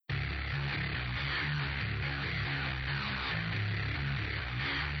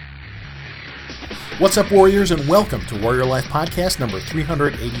What's up, Warriors, and welcome to Warrior Life Podcast number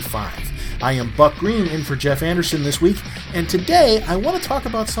 385. I am Buck Green in for Jeff Anderson this week, and today I want to talk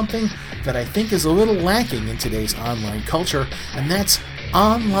about something that I think is a little lacking in today's online culture, and that's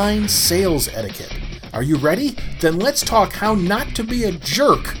online sales etiquette. Are you ready? Then let's talk how not to be a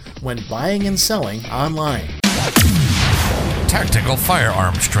jerk when buying and selling online. Tactical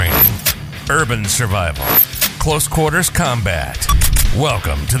firearms training, urban survival, close quarters combat.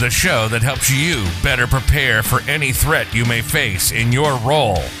 Welcome to the show that helps you better prepare for any threat you may face in your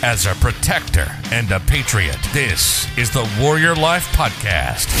role as a protector and a patriot. This is the Warrior Life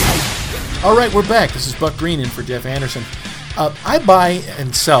Podcast. All right, we're back. This is Buck Green in for Jeff Anderson. I buy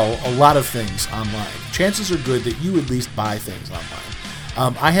and sell a lot of things online. Chances are good that you at least buy things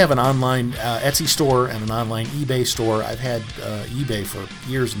online. I have an online Etsy store and an online eBay store. I've had eBay for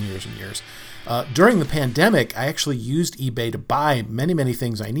years and years and years. During the pandemic, I actually used eBay to buy many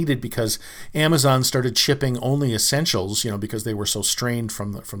things I needed because Amazon started shipping only essentials, because they were so strained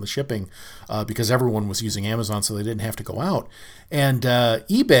from the shipping, because everyone was using Amazon, so they didn't have to go out. And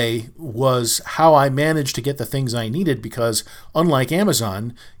eBay was how I managed to get the things I needed because, unlike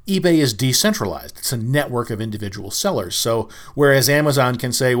Amazon, eBay is decentralized. It's a network of individual sellers. So whereas Amazon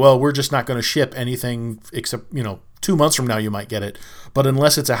can say, well, we're just not going to ship anything except, 2 months from now you might get it. But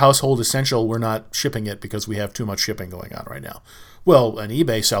unless it's a household essential, we're not shipping it because we have too much shipping going on right now. Well, an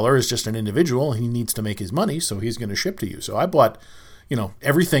eBay seller is just an individual. He needs to make his money, so he's going to ship to you. So I bought,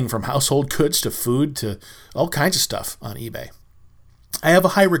 everything from household goods to food to all kinds of stuff on eBay. I have a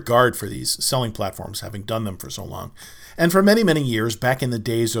high regard for these selling platforms, having done them for so long. And for many years, back in the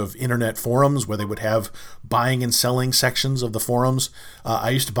days of internet forums where they would have buying and selling sections of the forums, I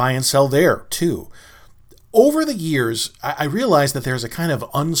used to buy and sell there too. Over the years, I realized that there's a kind of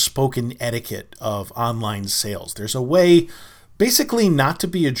unspoken etiquette of online sales. There's a way basically not to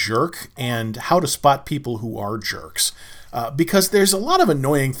be a jerk and how to spot people who are jerks. Because there's a lot of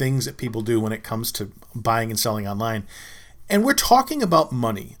annoying things that people do when it comes to buying and selling online. And we're talking about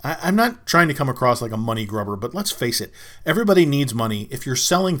money. I'm not trying to come across like a money grubber, but let's face it, everybody needs money. If you're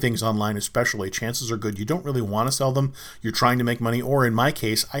selling things online especially, chances are good you don't really want to sell them. You're trying to make money, or in my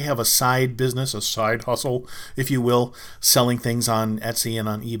case, I have a side business, a side hustle, if you will, selling things on Etsy and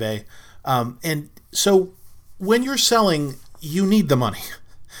on eBay. And so when you're selling, you need the money.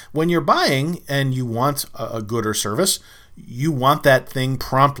 When you're buying and you want a good or service, you want that thing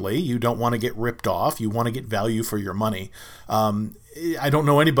promptly. You don't want to get ripped off. You want to get value for your money. I don't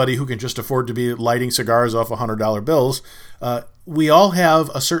know anybody who can just afford to be lighting cigars off $100 bills. We all have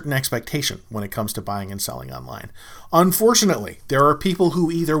a certain expectation when it comes to buying and selling online. Unfortunately, there are people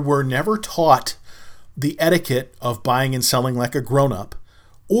who either were never taught the etiquette of buying and selling like a grown-up,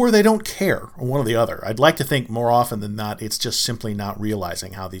 or they don't care, or one or the other. I'd like to think more often than not, it's just simply not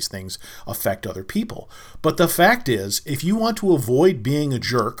realizing how these things affect other people. But the fact is, if you want to avoid being a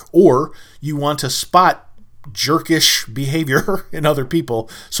jerk, or you want to spot jerkish behavior in other people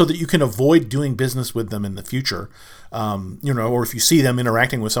so that you can avoid doing business with them in the future, or if you see them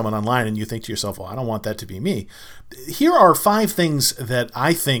interacting with someone online and you think to yourself, well, I don't want that to be me. Here are 5 things that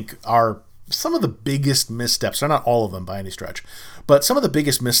I think are some of the biggest missteps. They're not all of them by any stretch, but some of the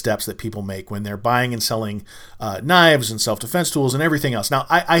biggest missteps that people make when they're buying and selling knives and self-defense tools and everything else. Now,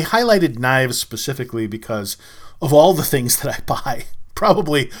 I highlighted knives specifically because of all the things that I buy,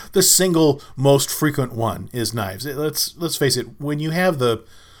 probably the single most frequent one is knives. Let's face it, when you have the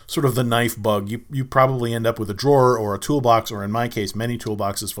sort of the knife bug, you probably end up with a drawer or a toolbox, or in my case, many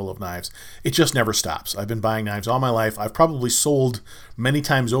toolboxes full of knives. It just never stops. I've been buying knives all my life. I've probably sold many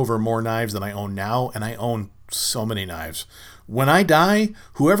times over more knives than I own now, and I own so many knives. When I die,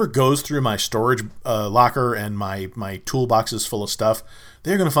 whoever goes through my storage locker and my toolboxes full of stuff,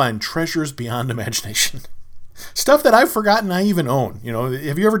 they're going to find treasures beyond imagination. Stuff that I've forgotten I even own.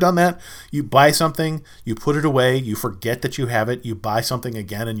 Have you ever done that? You buy something, you put it away, you forget that you have it, you buy something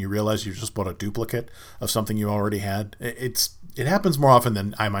again, and you realize you just bought a duplicate of something you already had. It happens more often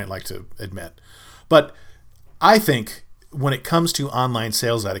than I might like to admit. But I think when it comes to online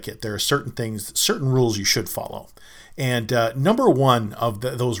sales etiquette, there are certain rules you should follow. And number one of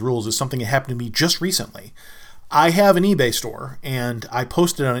those rules is something that happened to me just recently. I have an eBay store, and I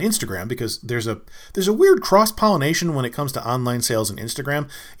posted on Instagram because there's a weird cross-pollination when it comes to online sales and Instagram.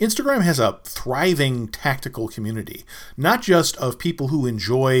 Instagram has a thriving tactical community, not just of people who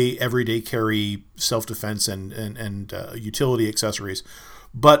enjoy everyday carry, self-defense, and utility accessories,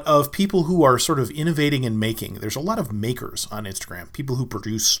 but of people who are sort of innovating and making. There's a lot of makers on Instagram, people who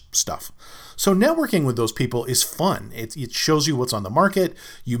produce stuff. So networking with those people is fun. It shows you what's on the market.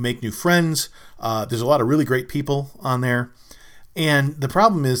 You make new friends. There's a lot of really great people on there. And the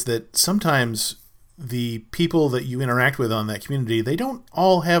problem is that sometimes the people that you interact with on that community, they don't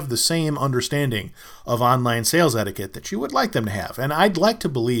all have the same understanding of online sales etiquette that you would like them to have. And I'd like to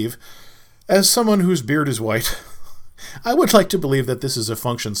believe, as someone whose beard is white, I would like to believe that this is a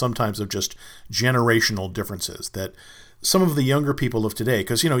function sometimes of just generational differences, that some of the younger people of today,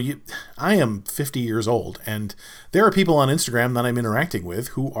 because, I am 50 years old, and there are people on Instagram that I'm interacting with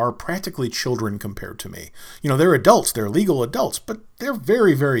who are practically children compared to me. They're adults, they're legal adults, but they're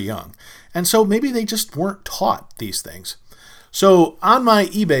very, very young. And so maybe they just weren't taught these things. So on my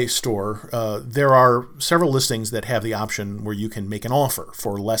eBay store, there are several listings that have the option where you can make an offer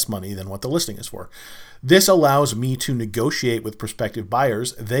for less money than what the listing is for. This allows me to negotiate with prospective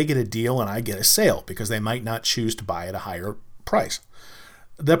buyers. They get a deal and I get a sale because they might not choose to buy at a higher price.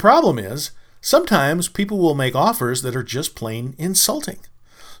 The problem is sometimes people will make offers that are just plain insulting.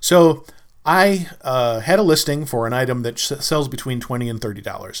 So I had a listing for an item that sells between $20 and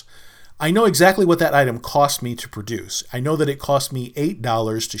 $30. I know exactly what that item cost me to produce. I know that it cost me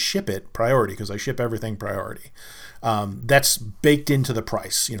 $8 to ship it priority because I ship everything priority. That's baked into the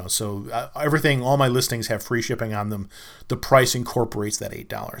price, so everything, all my listings have free shipping on them. The price incorporates that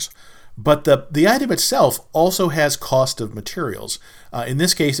 $8. But the item itself also has cost of materials. In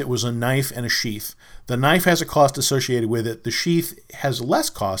this case, it was a knife and a sheath. The knife has a cost associated with it. The sheath has less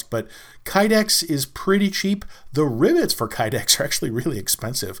cost, but Kydex is pretty cheap. The rivets for Kydex are actually really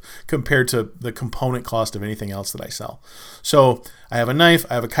expensive compared to the component cost of anything else that I sell. So I have a knife,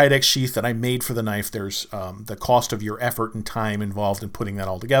 I have a Kydex sheath that I made for the knife. There's the cost of your effort and time involved in putting that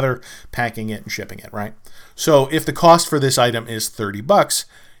all together, packing it and shipping it, right? So if the cost for this item is $30,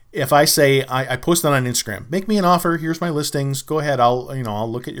 if I say, I post that on Instagram, make me an offer, here's my listings, go ahead,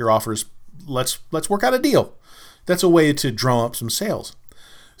 I'll look at your offers, let's work out a deal. That's a way to drum up some sales.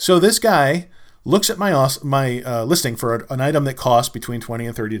 So this guy looks at my listing for an item that costs between $20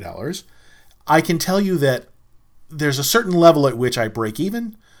 and $30. I can tell you that there's a certain level at which I break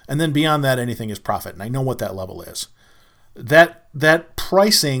even, and then beyond that, anything is profit, and I know what that level is. That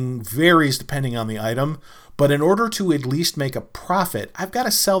pricing varies depending on the item, but in order to at least make a profit, I've got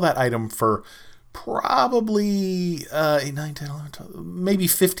to sell that item for probably 8, 9, 10, 11, 12, maybe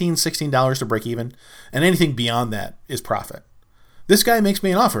 $15, $16 to break even, and anything beyond that is profit. This guy makes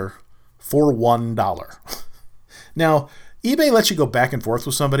me an offer for $1. Now, eBay lets you go back and forth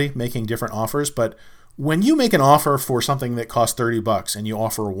with somebody making different offers, but when you make an offer for something that costs $30 and you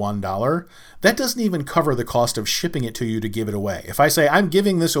offer $1, that doesn't even cover the cost of shipping it to you to give it away. If I say, I'm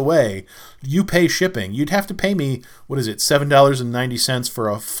giving this away, you pay shipping, you'd have to pay me, $7.90 for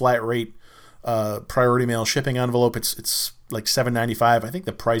a flat rate priority mail shipping envelope. It's like $7.95. I think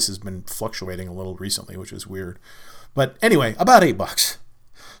the price has been fluctuating a little recently, which is weird. But anyway, about $8.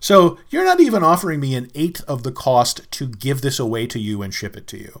 So you're not even offering me an eighth of the cost to give this away to you and ship it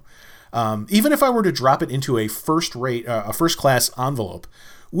to you. Even if I were to drop it into a first class envelope,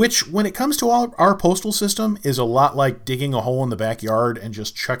 which when it comes to our postal system is a lot like digging a hole in the backyard and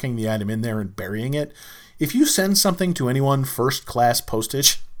just chucking the item in there and burying it. If you send something to anyone first class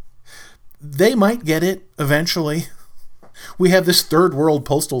postage, they might get it eventually. We have this third world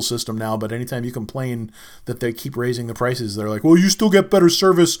postal system now, but anytime you complain that they keep raising the prices, they're like, well, you still get better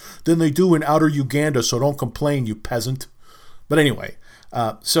service than they do in outer Uganda, so don't complain, you peasant. But anyway,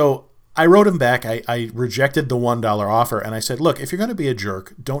 so I wrote him back. I rejected the $1 offer, and I said, look, if you're going to be a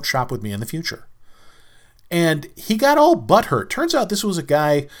jerk, don't shop with me in the future. And he got all butthurt. Turns out this was a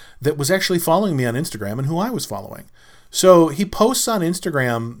guy that was actually following me on Instagram and who I was following. So he posts on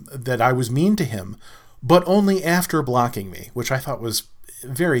Instagram that I was mean to him, but only after blocking me, which I thought was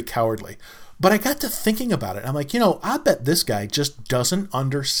very cowardly. But I got to thinking about it. I'm like, I bet this guy just doesn't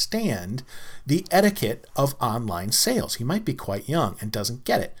understand the etiquette of online sales. He might be quite young and doesn't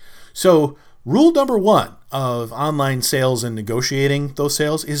get it. So rule number 1 of online sales and negotiating those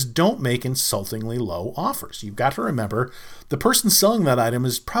sales is don't make insultingly low offers. You've got to remember the person selling that item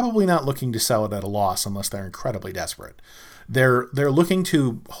is probably not looking to sell it at a loss unless they're incredibly desperate. They're looking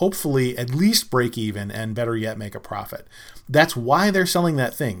to hopefully at least break even and better yet make a profit. That's why they're selling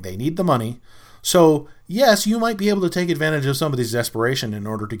that thing. They need the money. So yes, you might be able to take advantage of somebody's desperation in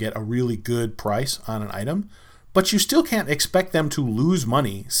order to get a really good price on an item, but you still can't expect them to lose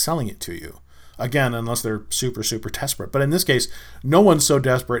money selling it to you. Again, unless they're super, super desperate. But in this case, no one's so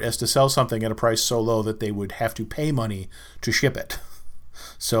desperate as to sell something at a price so low that they would have to pay money to ship it.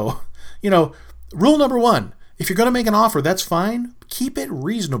 So, rule number 1, if you're going to make an offer, that's fine. Keep it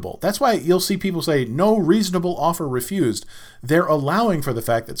reasonable. That's why you'll see people say, no reasonable offer refused. They're allowing for the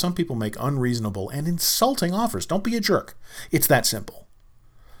fact that some people make unreasonable and insulting offers. Don't be a jerk. It's that simple.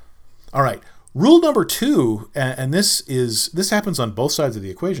 All right. Rule number 2, and this happens on both sides of the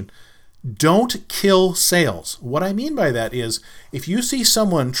equation, Don't kill sales. What I mean by that is, if you see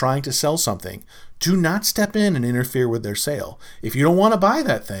someone trying to sell something, do not step in and interfere with their sale. If you don't want to buy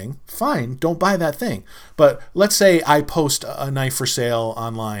that thing, fine, don't buy that thing. But let's say I post a knife for sale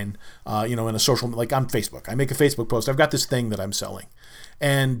online, in a social, like on Facebook. I make a Facebook post. I've got this thing that I'm selling.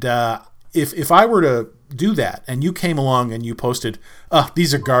 And if I were to do that and you came along and you posted,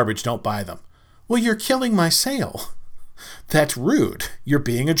 these are garbage, don't buy them. Well, you're killing my sale. That's rude. You're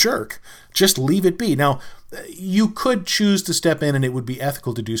being a jerk. Just leave it be. Now, you could choose to step in, and it would be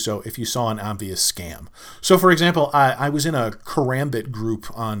ethical to do so if you saw an obvious scam. So, for example, I was in a Karambit group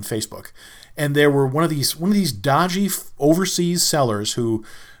on Facebook, and there were one of these dodgy overseas sellers who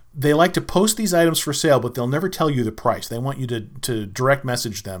they like to post these items for sale, but they'll never tell you the price. They want you to direct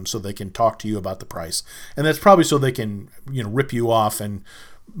message them so they can talk to you about the price, and that's probably so they can rip you off and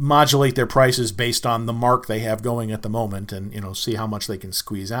modulate their prices based on the mark they have going at the moment, and see how much they can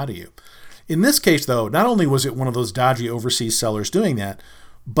squeeze out of you. In this case, though, not only was it one of those dodgy overseas sellers doing that,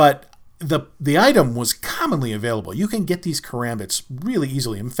 but the item was commonly available. You can get these karambits really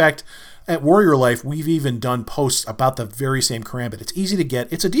easily. In fact, at Warrior Life, we've even done posts about the very same karambit. It's easy to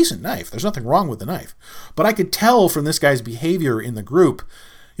get. It's a decent knife. There's nothing wrong with the knife. But I could tell from this guy's behavior in the group,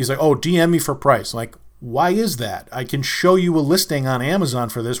 he's like, oh, DM me for price. Like, why is that? I can show you a listing on Amazon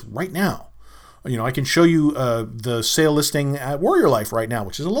for this right now. I can show you the sale listing at Warrior Life right now,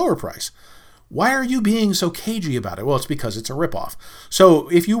 which is a lower price. Why are you being so cagey about it? Well, it's because it's a ripoff. So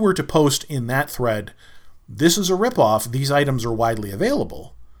if you were to post in that thread, this is a ripoff, these items are widely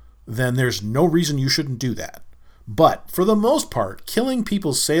available, then there's no reason you shouldn't do that. But for the most part, killing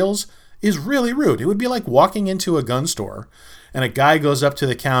people's sales is really rude. It would be like walking into a gun store and a guy goes up to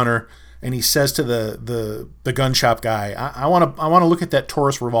the counter and he says to the gun shop guy, I want to look at that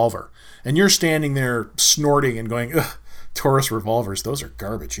Taurus revolver. And you're standing there snorting and going, ugh, Taurus revolvers, those are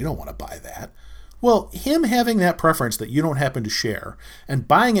garbage. You don't want to buy that. Well, him having that preference that you don't happen to share and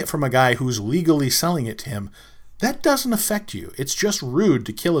buying it from a guy who's legally selling it to him, that doesn't affect you. It's just rude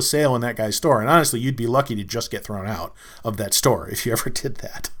to kill a sale in that guy's store. And honestly, you'd be lucky to just get thrown out of that store if you ever did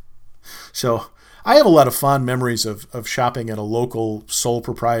that. So I have a lot of fond memories of shopping at a local sole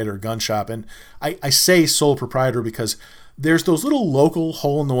proprietor gun shop. And I say sole proprietor because there's those little local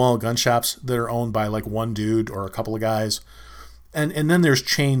hole-in-the-wall gun shops that are owned by like one dude or a couple of guys. And then there's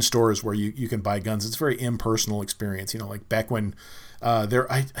chain stores where you can buy guns. It's a very impersonal experience. Like back when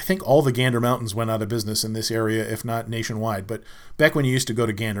I think all the Gander Mountains went out of business in this area, if not nationwide. But back when you used to go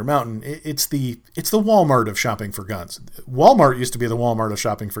to Gander Mountain, it's the Walmart of shopping for guns. Walmart used to be the Walmart of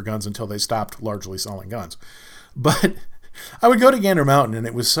shopping for guns until they stopped largely selling guns. But I would go to Gander Mountain, and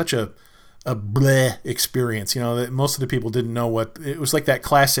it was such a bleh experience. That most of the people didn't know what it was like. That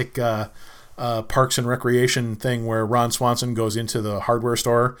classic Parks and Recreation thing where Ron Swanson goes into the hardware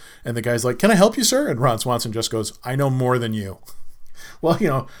store and the guy's like, "Can I help you, sir?" And Ron Swanson just goes, "I know more than you."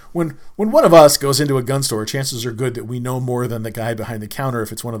 Well, when one of us goes into a gun store, chances are good that we know more than the guy behind the counter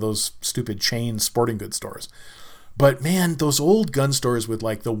if it's one of those stupid chain sporting goods stores. But man, those old gun stores with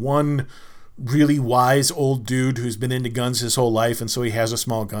like the one really wise old dude who's been into guns his whole life, and so he has a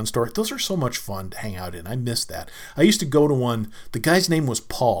small gun store. Those are so much fun to hang out in. I miss that. I used to go to one. The guy's name was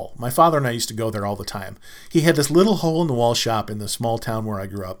Paul. My father and I used to go there all the time. He had this little hole-in-the-wall shop in the small town where I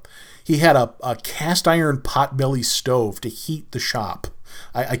grew up. He had a cast iron potbelly stove to heat the shop.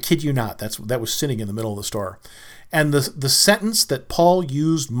 I kid you not. That was sitting in the middle of the store. And the sentence that Paul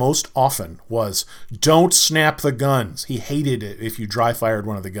used most often was, "Don't snap the guns." He hated it if you dry fired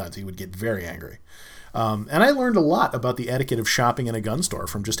one of the guns. He would get very angry. And I learned a lot about the etiquette of shopping in a gun store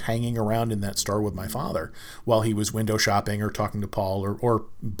from just hanging around in that store with my father while he was window shopping or talking to Paul or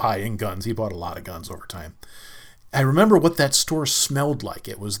buying guns. He bought a lot of guns over time. I remember what that store smelled like.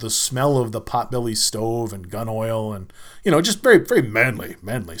 It was the smell of the potbelly stove and gun oil and, just very, very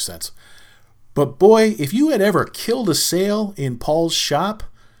manly sense. But boy, if you had ever killed a sale in Paul's shop,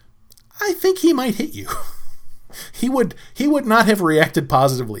 I think he might hit you. He would not have reacted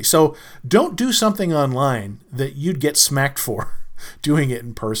positively. So don't do something online that you'd get smacked for doing it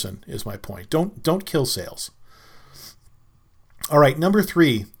in person, is my point. Don't kill sales. All right, number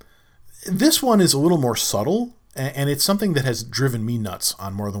 3. This one is a little more subtle, and it's something that has driven me nuts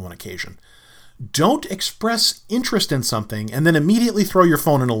on more than one occasion. Don't express interest in something and then immediately throw your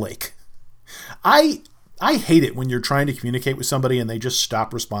phone in a lake. I hate it when you're trying to communicate with somebody and they just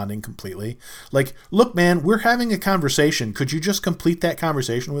stop responding completely. Like, look, man, we're having a conversation. Could you just complete that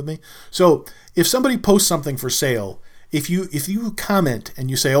conversation with me? So if somebody posts something for sale, if you comment and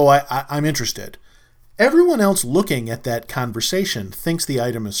you say, "Oh, I'm interested," everyone else looking at that conversation thinks the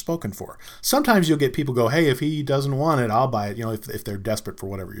item is spoken for. Sometimes you'll get people go, hey, if he doesn't want it, I'll buy it, if they're desperate for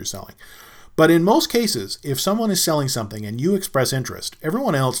whatever you're selling. But in most cases, if someone is selling something and you express interest,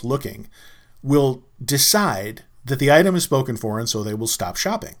 everyone else looking will decide that the item is spoken for, and so they will stop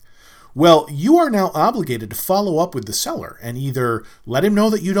shopping. Well, you are now obligated to follow up with the seller and either let him know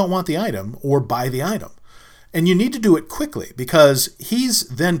that you don't want the item or buy the item. And you need to do it quickly because he's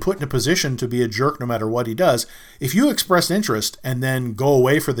then put in a position to be a jerk no matter what he does. If you express interest and then go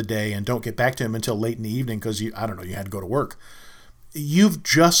away for the day and don't get back to him until late in the evening because you had to go to work, you've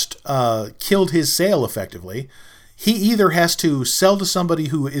just killed his sale effectively. He either has to sell to somebody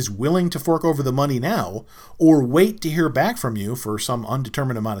who is willing to fork over the money now or wait to hear back from you for some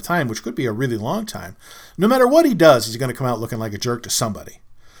undetermined amount of time, which could be a really long time. No matter what he does, he's going to come out looking like a jerk to somebody.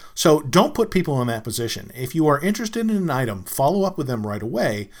 So don't put people in that position. If you are interested in an item, follow up with them right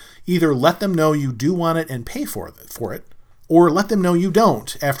away. Either let them know you do want it and pay for it, or let them know you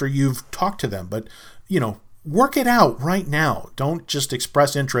don't after you've talked to them. But, work it out right now. Don't just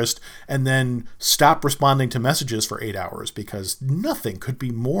express interest and then stop responding to messages for 8 hours because nothing could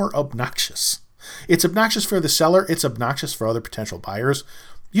be more obnoxious. It's obnoxious for the seller. It's obnoxious for other potential buyers.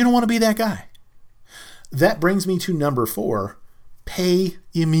 You don't want to be that guy. That brings me to number 4, pay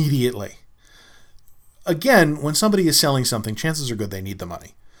immediately. Again, when somebody is selling something, chances are good they need the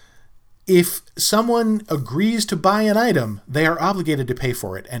money. If someone agrees to buy an item, they are obligated to pay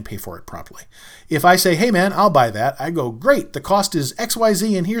for it and pay for it promptly. If I say, hey man, I'll buy that, I go, great, the cost is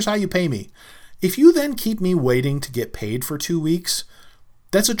XYZ and here's how you pay me. If you then keep me waiting to get paid for 2 weeks,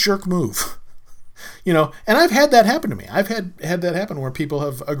 that's a jerk move. And I've had that happen to me. I've had that happen where people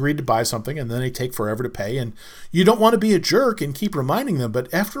have agreed to buy something and then they take forever to pay. And you don't want to be a jerk and keep reminding them.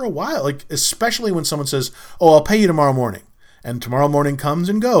 But after a while, especially when someone says, oh, I'll pay you tomorrow morning. And tomorrow morning comes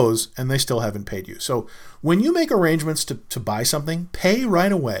and goes, and they still haven't paid you. So when you make arrangements to buy something, pay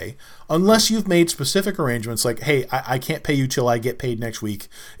right away, unless you've made specific arrangements like, hey, I can't pay you till I get paid next week.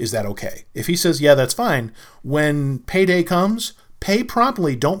 Is that okay? If he says, yeah, that's fine, when payday comes, pay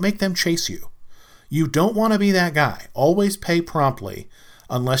promptly. Don't make them chase you. You don't want to be that guy. Always pay promptly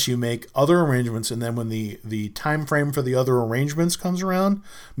unless you make other arrangements. And then when the time frame for the other arrangements comes around,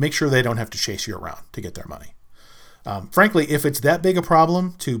 make sure they don't have to chase you around to get their money. Frankly, if it's that big a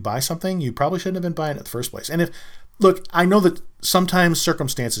problem to buy something, you probably shouldn't have been buying it in the first place. And look, I know that sometimes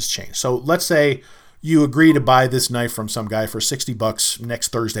circumstances change. So let's say you agree to buy this knife from some guy for $60 next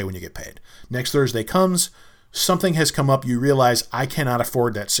Thursday when you get paid. Next Thursday comes, something has come up, you realize I cannot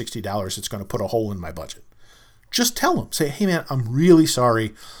afford that $60. It's going to put a hole in my budget. Just tell them. Say, hey man, I'm really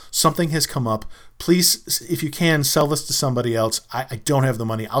sorry. Something has come up. Please, if you can, sell this to somebody else. I don't have the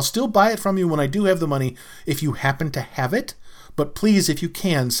money. I'll still buy it from you when I do have the money if you happen to have it. But please, if you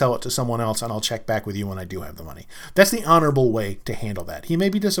can, sell it to someone else and I'll check back with you when I do have the money. That's the honorable way to handle that. He may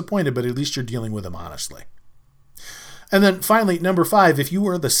be disappointed, but at least you're dealing with him honestly. And then finally, number 5, if you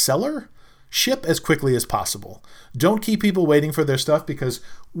are the seller, ship as quickly as possible. Don't keep people waiting for their stuff because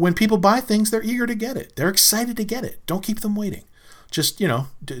when people buy things, they're eager to get it. They're excited to get it. Don't keep them waiting. Just,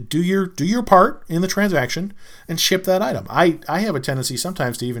 do your part in the transaction and ship that item. I have a tendency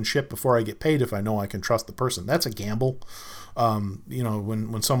sometimes to even ship before I get paid if I know I can trust the person. That's a gamble.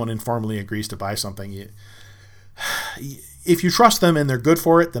 When someone informally agrees to buy something, if you trust them and they're good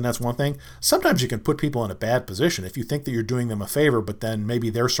for it, then that's one thing. Sometimes you can put people in a bad position if you think that you're doing them a favor, but then maybe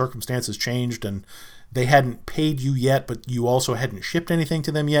their circumstances changed and they hadn't paid you yet, but you also hadn't shipped anything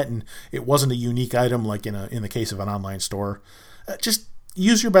to them yet, and it wasn't a unique item like in the case of an online store. Just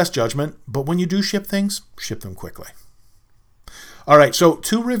use your best judgment, but when you do ship things, ship them quickly. All right, so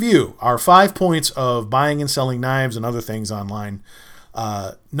to review our 5 points of buying and selling knives and other things online.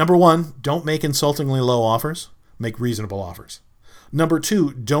 Number 1, don't make insultingly low offers. Make reasonable offers. Number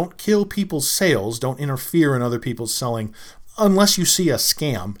 2, don't kill people's sales. Don't interfere in other people's selling unless you see a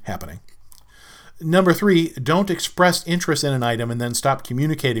scam happening. Number 3, don't express interest in an item and then stop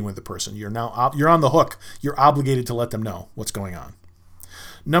communicating with the person. You're on the hook. You're obligated to let them know what's going on.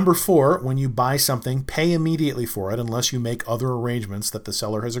 Number 4, when you buy something, pay immediately for it unless you make other arrangements that the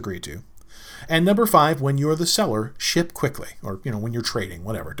seller has agreed to. And number 5, when you're the seller, ship quickly, or when you're trading,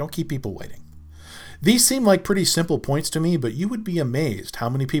 whatever. Don't keep people waiting. These seem like pretty simple points to me, but you would be amazed how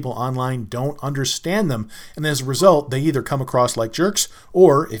many people online don't understand them, and as a result, they either come across like jerks,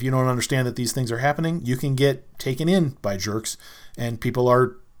 or if you don't understand that these things are happening, you can get taken in by jerks, and people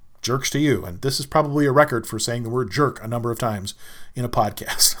are jerks to you. And this is probably a record for saying the word jerk a number of times in a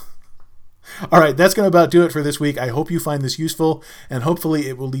podcast. All right, that's going to about do it for this week. I hope you find this useful, and hopefully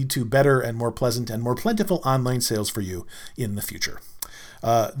it will lead to better and more pleasant and more plentiful online sales for you in the future.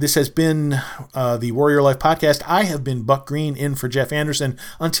 This has been the Warrior Life Podcast. I have been Buck Green in for Jeff Anderson.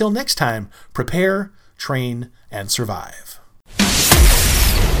 Until next time, prepare, train, and survive.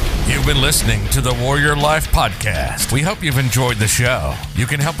 You've been listening to the Warrior Life Podcast. We hope you've enjoyed the show. You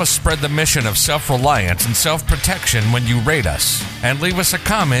can help us spread the mission of self-reliance and self-protection when you rate us. And leave us a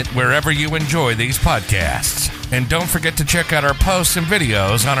comment wherever you enjoy these podcasts. And don't forget to check out our posts and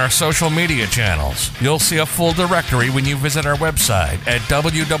videos on our social media channels. You'll see a full directory when you visit our website at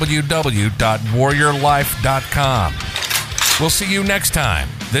www.warriorlife.com. We'll see you next time.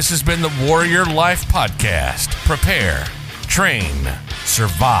 This has been the Warrior Life Podcast. Prepare, train,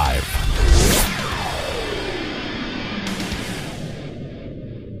 survive.